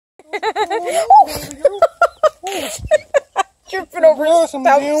Tripping over his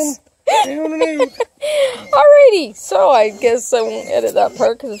spouse. Alrighty, so I guess I won't edit that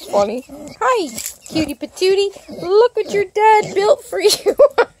part because it's funny. Hi, cutie patootie. Look what your dad built for you.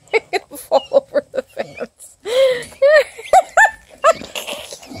 I'm gonna fall over the fence.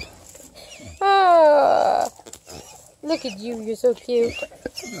 Look at you, you're so cute.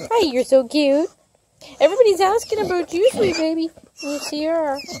 Hi, you're so cute. Everybody's asking about you, sweet baby. Yes, you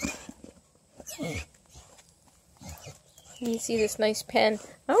are. You see this nice pen.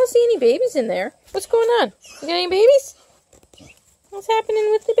 I don't see any babies in there. What's going on? You got any babies? What's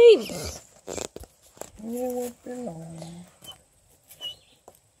happening with the babies?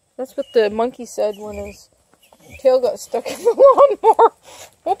 That's what the monkey said when his tail got stuck in the lawnmower.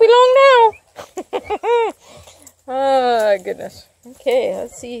 Won't be long now. Ah, goodness. Okay,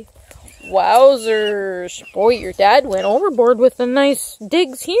 let's see. Wowzers. Boy, your dad went overboard with the nice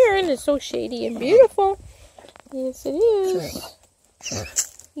digs here, and it's so shady and beautiful. Yes, it is.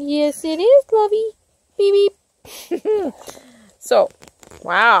 Yes, it is, lovey. Beep, beep. So,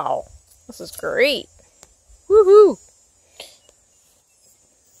 wow. This is great. Woohoo.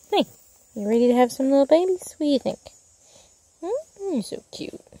 Hey, you ready to have some little babies? What do you think? You're so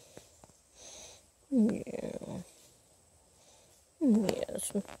cute. Yeah.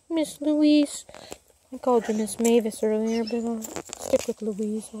 Yes, Miss Louise. I called you Miss Mavis earlier, but I'll stick with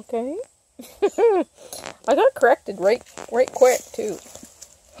Louise, okay? I got corrected right quick, too.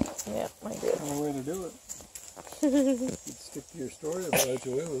 Yeah, I did. No way to do it. You'd stick to your story about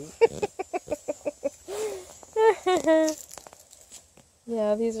you with it.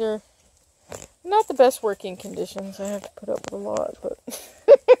 Yeah, these are not the best working conditions. I have to put up with a lot, but...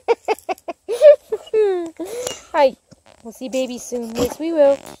 Hi. We'll see babies soon. Yes, we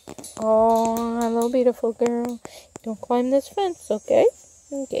will. Oh, hello, beautiful girl. Don't climb this fence, okay?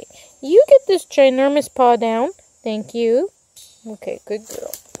 Okay. You get this ginormous paw down. Thank you. Okay, good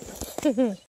girl.